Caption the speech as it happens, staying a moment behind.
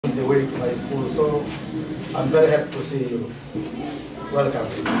on the way to my school. So I'm very happy to see you. Welcome.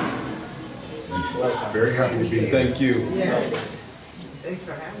 Welcome. Very happy to be here. Thank you. Yes. Thanks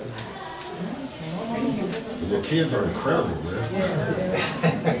for having us. Thank you. Your kids are incredible, man.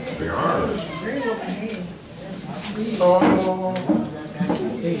 They are. Very well behaved. So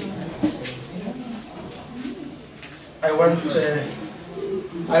I want.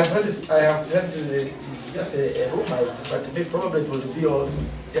 I have heard it's just a rumors, but maybe probably it will be all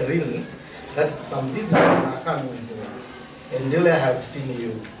real that some visitors are coming here, and really I have seen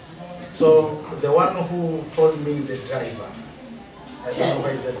you. So the one who told me the driver, I don't know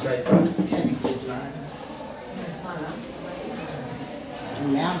why the driver. Teddy's the driver.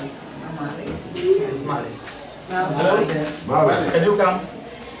 It's Mali. Molly. Can you come?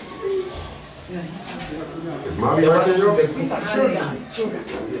 Is Molly right there, yo?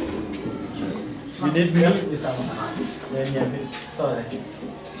 You need me? Yes, Mr. Mali. Sorry.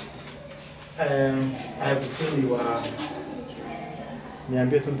 I have seen your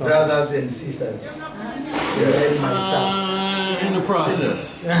brothers and sisters. They're my staff. In the process.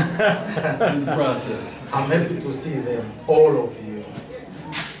 In the process. I'm happy to see them, all of you.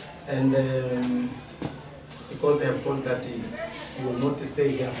 And because they have told that you will not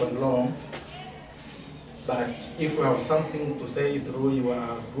stay here for long, but if you have something to say through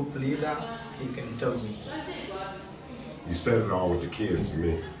your group leader, he can tell me. You said it all with the kids to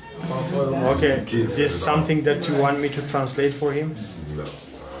me. Okay, is this something that you want me to translate for him? No.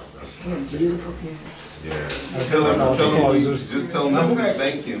 He's beautiful people. Yeah. Just tell him that we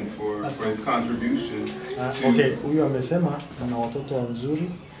thank him for his contribution. Okay, huyu amesema na watoto wazuri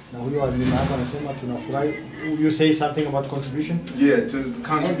na huyu alima hapa anasema tunafurahi. You say something about contribution? Yeah, to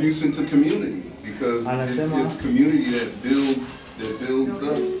contribution to community, because it's community that builds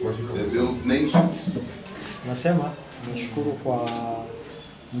us, that builds nations. Anasema nashukuru kwa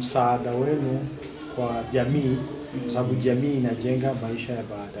msaada wenu kwa jamii, kwa sababu jamii inajenga maisha ya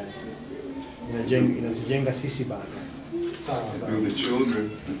baadaye. Inatujenga sisi baadaye. Through the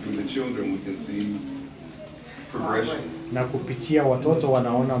children we can see progression. Na kupitia watoto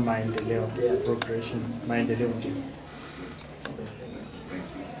wanaona maendeleo, progression, maendeleo. You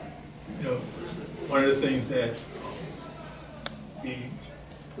know, one of the things that the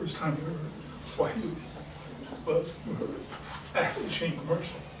first time we heard Swahili was we heard Afro-Latinos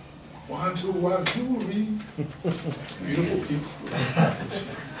commercial. Wantu wazuri, beautiful people.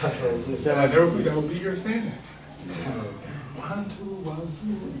 And I never believed I would be here saying that. Wantu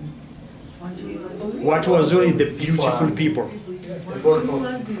wazuri. Watu wazuri, the beautiful people. Don't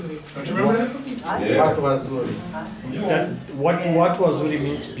you remember that? Yeah. Watu wazuri. Watu wazuri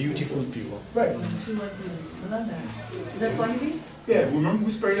means beautiful people. Right. Is that Swahili? Yeah, remember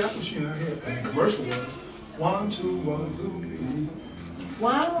we sprayed apple sheen out here and the commercial was Wantu wazuri. Wow.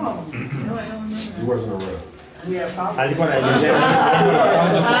 No, I don't remember. He wasn't around. Yeah, probably. Alikuwa anaelezea.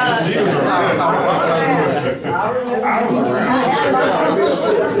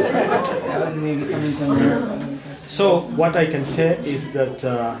 So what I can say is that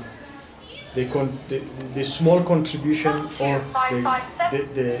the small contribution or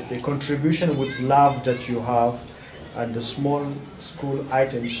the contribution with love that you have, and the small school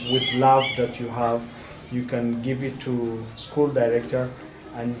items with love that you have, you can give it to school director,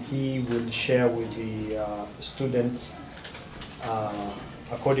 and he will share with the students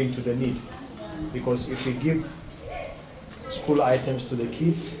according to the need. Because if we give school items to the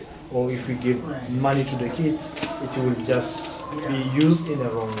kids, or if we give money to the kids, it will just be used in a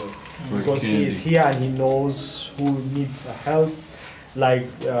wrong way. Because he is here and he knows who needs help.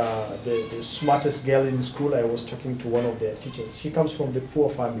 Like the smartest girl in school, I was talking to one of their teachers. She comes from the poor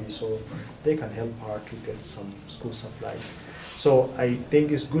family, so they can help her to get some school supplies. So I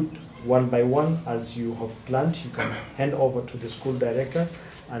think it's good, one by one, as you have planned, you can hand over to the school director,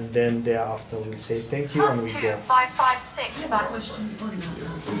 and then thereafter we'll say thank you and we go. 556. Question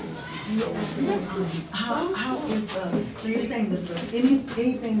how is so you're saying that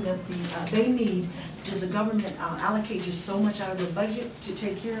anything that they need, does the government allocate just so much out of their budget to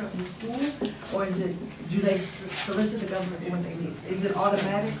take care of the school, or is it, do they solicit the government for what they need? Is it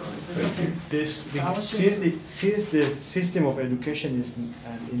automatic, or is there something? Since the system of education is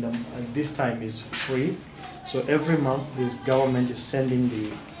at this time is free, so every month the government is sending the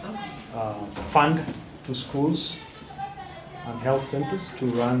fund to schools and health centers to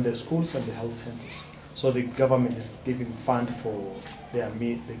run the schools and the health centers. So the government is giving fund for the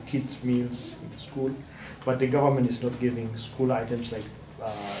kids' meals in school, but the government is not giving school items like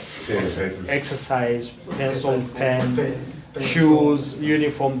exercise, pencil, pen, shoes,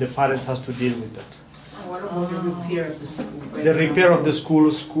 uniform. The parents has to deal with that. Or the repair of the school? The repair of the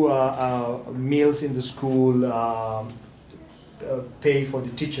school, meals in the school, pay for the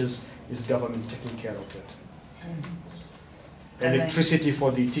teachers is government taking care of that. Electricity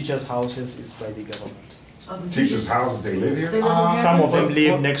for the teachers' houses is by the government. Oh, the Teachers' houses, they live here? Some of them For-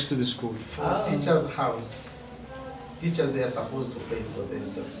 live for- next to the school. For teacher's house, teachers, they are supposed to pay for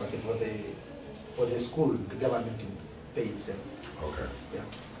themselves, but for the school, the government will pay itself. Okay. Yeah.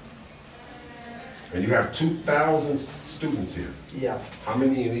 And you have 2,000 students here. Yeah. How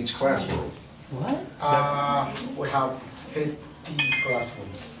many in each classroom? What? We have 30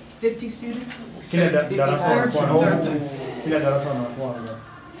 classrooms. 50 students? Kila darasa wanakuwa na- Thirty. kila darasa wanakuwa na-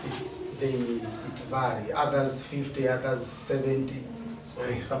 It vary. Others 50, others 70, so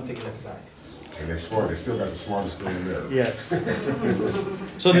something like that. And they're smart, they still got the smartest school in there. Yes.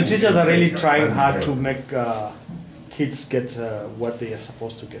 So the teachers are really trying hard to make kids get what they are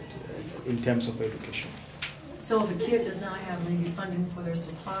supposed to get in terms of education. So if a kid does not have maybe funding for their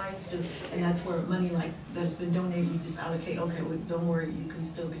supplies, and that's where money like that's been donated, you just allocate, okay, well, don't worry, you can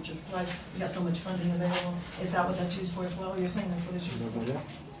still get your supplies. You got so much funding available. Is that what that's used for as well? You're saying that's what it's used for?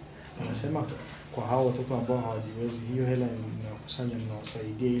 Anasema kwa hao watoto ambao hawajiwezi, hiyo hela inakusanya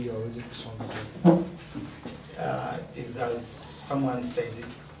mnawasaidia ili waweze kusonga mbele. Is as someone said,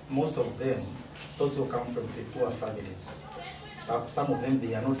 most of them, those who come from the poor families, some of them,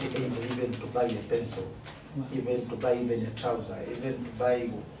 they are not able even to buy a pencil, even to buy even a trouser, even to buy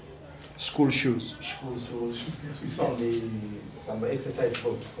School shoes. school shoes, some exercise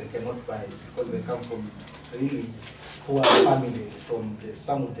books they cannot buy because they come from really poor family from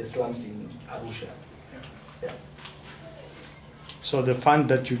some of the slums in Arusha. Yeah. So the fund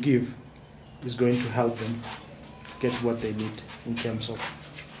that you give is going to help them get what they need in terms of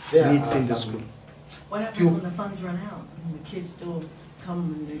There needs are in the some- school. What happens when the funds run out and the kids still come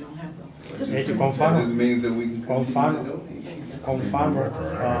and they don't have them? That just means that we can continue to donate. Kwa mfano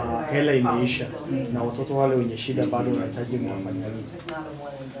hela imeisha na watoto wale wenye shida bado wanahitaji mwafanyaji.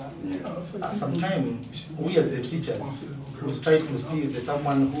 Sometimes we as the teachers, we try to see if there's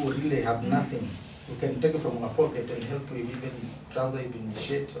someone who really have nothing. We can take it from our pocket and help him even his trouser, even his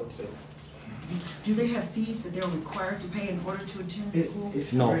shirt also. Do they have fees that they're required to pay in order to attend school?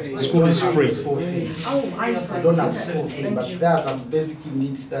 No, school is free. School fees. Oh, I I don't have school okay. fee, Thank but you. there are some basic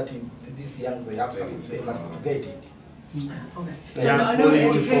needs that these young they have, they must get it. Okay. So Yeah, I know the school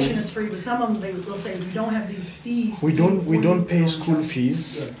education uniform. is free, but some of them, they'll say, if you don't have these fees. We don't pay you school don't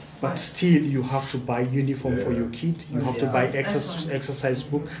fees, Right. but still you have to buy uniform for your kid. You have to buy That's fine. exercise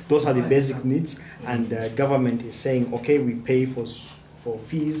book. Those are the basic needs, and the government is saying, okay, we pay for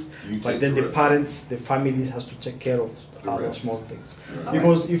fees, You but take then the the rest. parents, the families has to take care of The other rest. small things.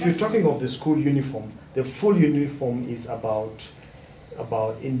 Because if you're talking of the school uniform, the full uniform is about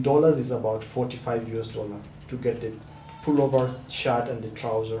in dollars is about $45 to get the pullover, shirt, and the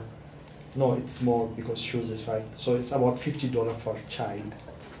trouser. No, it's more because shoes is right. So it's about $50 for a child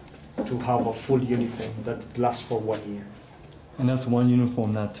to have a full uniform that lasts for 1 year. And that's one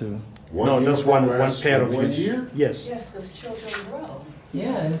uniform, not two. No, that's one uniform pair lasts of for 1 uni- year? Yes. Yes, because children grow.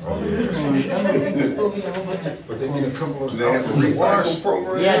 Yeah, it's Oh, one yeah. uniform. It's gonna be a whole bunch of- But they need a couple of They have a outfits to wash. recycle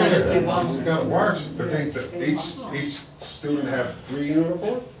program. Yeah, they just say wash. You gotta wash, but each student have 3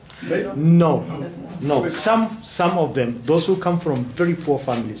 uniforms? No, no. Some of them, those who come from very poor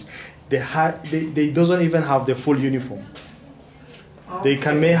families, they doesn't even have the full uniform. They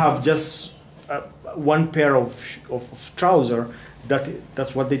may have just one pair of trouser.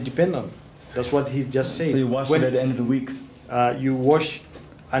 That's what they depend on. That's what he just said. So you wash it at the end of the week. You wash,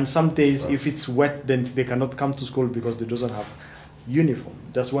 and some days if it's wet, then they cannot come to school because they doesn't have uniform.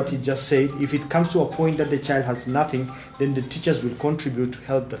 That's what he just said. If it comes to a point that the child has nothing, then the teachers will contribute to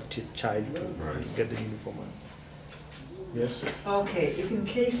help the child to get the uniform. Yes. Okay, if in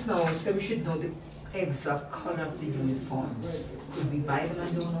case now, say we should know the exact color of the uniforms, could we buy them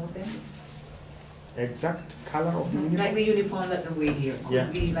and donate them? Exact color of the uniform. Like the uniform that we wear here, Yeah.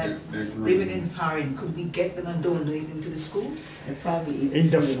 could we like They're green. living in foreign, could we get them and donate them to the school?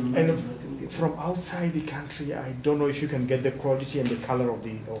 From outside the country, I don't know if you can get the quality and the color of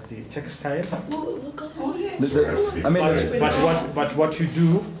the textile. Oh, yes. So it has to be I mean, the same. But what you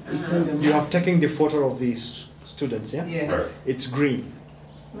do, you have taken the photo of these students, yeah? Yes, It's green.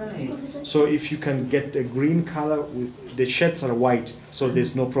 right. So if you can get a green color, with the shirts are white, so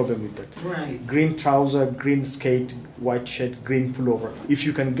there's no problem with that. Right. Green trouser, green skate, white shirt, green pullover. If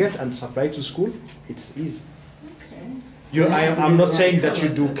you can get and supply to school, it's easy. Okay. I'm not saying that you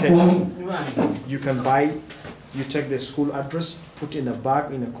do catch. Right. You can buy, you take the school address, put in a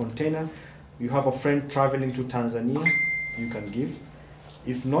bag, in a container. You have a friend traveling to Tanzania, you can give.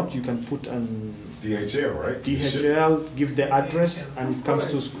 If not, you can put an DHL, right? DHL, give the address, and it comes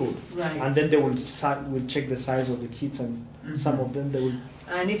to school. Right. And then they will check the size of the kids, and some of them they will.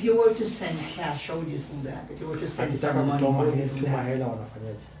 And if you were to send cash, how would you do that? If you were to send some money, how would you do that?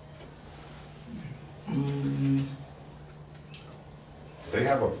 They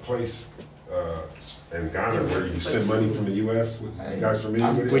have a place in Ghana where you send money from the U.S. You guys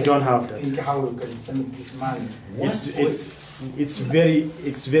familiar with it? We don't have that. Think how we can send this money. It's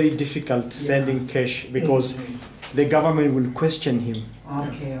very difficult sending cash because the government will question him.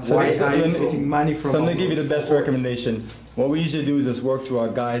 Okay. Why are you getting money from? So I'm gonna give you the best recommendation. What we usually do is just work through our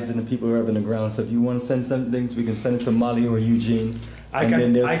guides and the people who are on the ground. So if you want to send some things, we can send it to Mali or Eugene,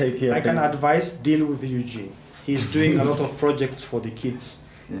 then they'll take care of it. I can advise deal with Eugene. He's doing a lot of projects for the kids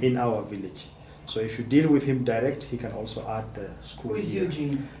in our village. So if you deal with him direct, he can also add the school. Who is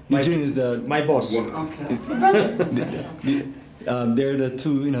Eugene? Eugene is my boss. Okay. They're the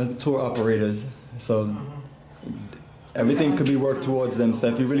two, tour operators. So everything could be worked towards them. So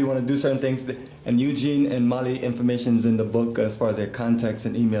if you really want to do certain things, and Eugene and Mali information's in the book as far as their contacts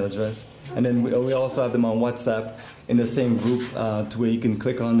and email address. And then we also have them on WhatsApp in the same group to where you can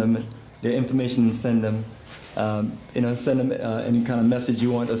click on them, their information, and send them. Send them any kind of message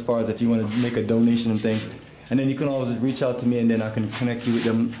you want as far as if you want to make a donation and things. And then you can always reach out to me, and then I can connect you with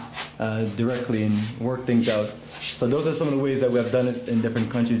them directly and work things out. So those are some of the ways that we have done it in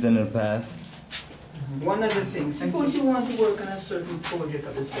different countries in the past. One other thing, suppose you want to work on a certain project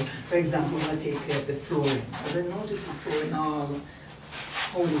of this, for example, you want to take care of the flooring. But then notice the flooring all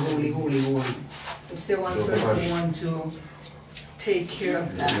holy, holy, holy, holy. If say one person want to take care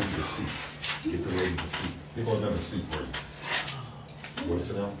of that. Get the lady the seat. Give her another seat for you. Want to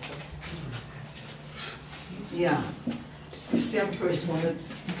sit down? Yeah. If some person want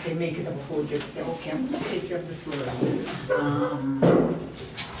to make it a project, say, okay, I'm going to take care of the flooring.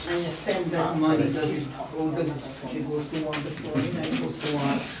 And you send that money, it goes to one, the flooring, and it goes to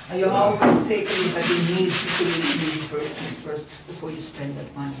one. And you always take a look at the needs of the needy persons first before you spend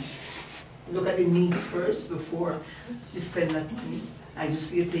that money. Look at the needs first before you spend that money. I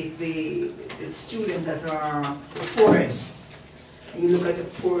just you take the students that are the poorest, and you look at the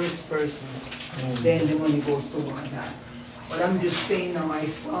poorest person, then the money goes toward that. But I'm just saying now, I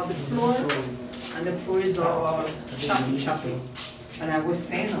saw the floor, and the floor is all choppy. And I was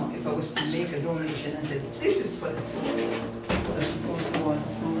saying now, if I was to make a donation and said, this is for the floor, that's supposed to go on the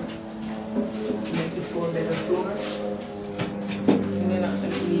floor, to make the floor better floor.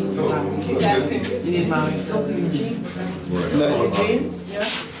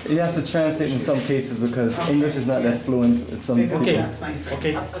 He has to translate in some cases because English is not that fluent. It's some Okay. That's my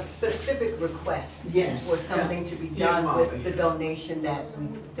friend. A specific request Yes. for something to be done with the donation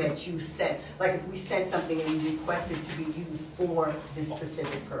that you sent. Like if we sent something and you requested to be used for this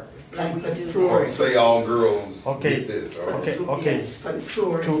specific purpose. Like we the could do floor. that. Say all girls Okay. get this. All right? Okay. Yes, for the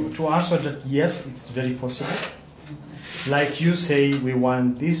floor. To answer that, yes, it's very possible. Like you say, we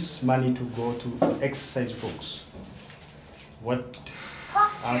want this money to go to exercise books.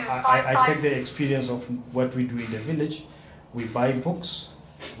 I take the experience of what we do in the village. We buy books,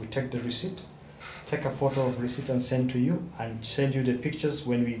 we take the receipt, take a photo of receipt and send to you, and send you the pictures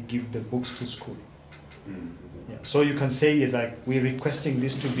when we give the books to school. Yeah. So you can say it like we're requesting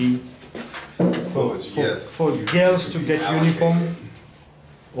this to be for girls to get uniform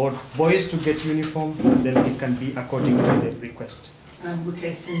or boys to get uniform, then it can be according to the request. And we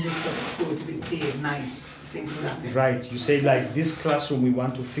can send this stuff food to be paid nice, simple that. Right, you say like this classroom we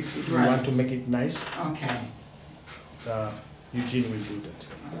want to fix it, we want to make it nice. Okay. Eugene will do that.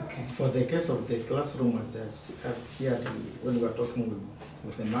 Okay. For the case of the classroom, as I've heard when we were talking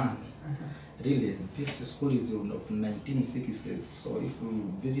with the man, really, this school is of 1960s, so if we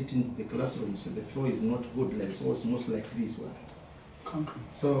visit in the classrooms, the floor is not good, like, so it's most like this one.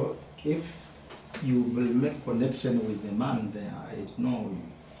 Concrete. So if you will make connection with the man there, I know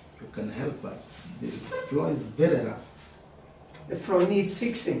you can help us. The floor is very rough. The floor needs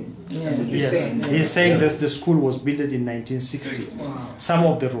fixing. That's what you're Yes, saying. he's saying that the school was built in 1960. Wow. Some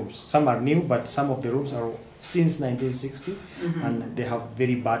of the rooms, some are new, but some of the rooms are since 1960, and they have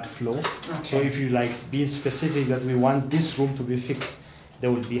very bad flow. Okay. So if you like be specific that we want this room to be fixed, they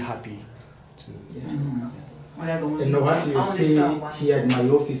will be happy to. And what you see here at my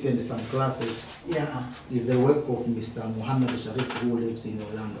office and some classes is the work of Mr. Muhammad Sharif, who lives in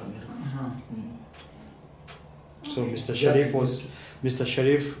Orlando, America. So Mr.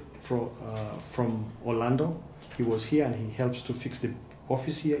 Sharif from Orlando. He was here and he helps to fix the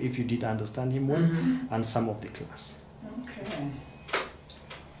office here, if you did understand him well, and some of the class. Okay.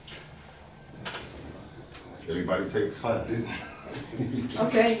 Everybody takes class.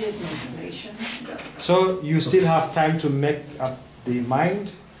 Okay, here's my information. So you still have time to make up the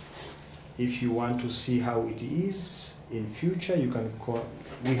mind. If you want to see how it is in future, you can call.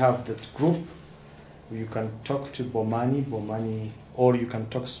 We have that group. You can talk to Bomani, or you can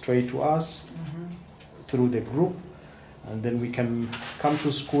talk straight to us through the group, and then we can come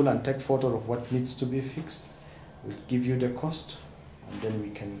to school and take photo of what needs to be fixed. We'll give you the cost, and then we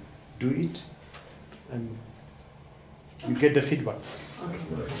can do it, and you get the feedback.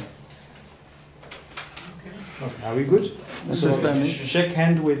 Okay. Are we good? So shake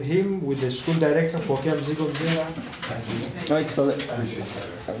hand with him, with the school director. Pokea mzigo mzima. Right, so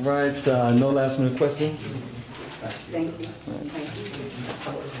right, no last minute questions. Thank you.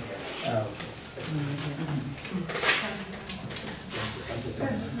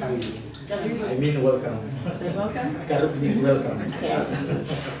 I mean, welcome. Welcome. Karibu means welcome.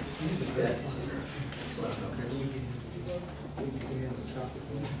 Yes.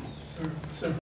 Sir,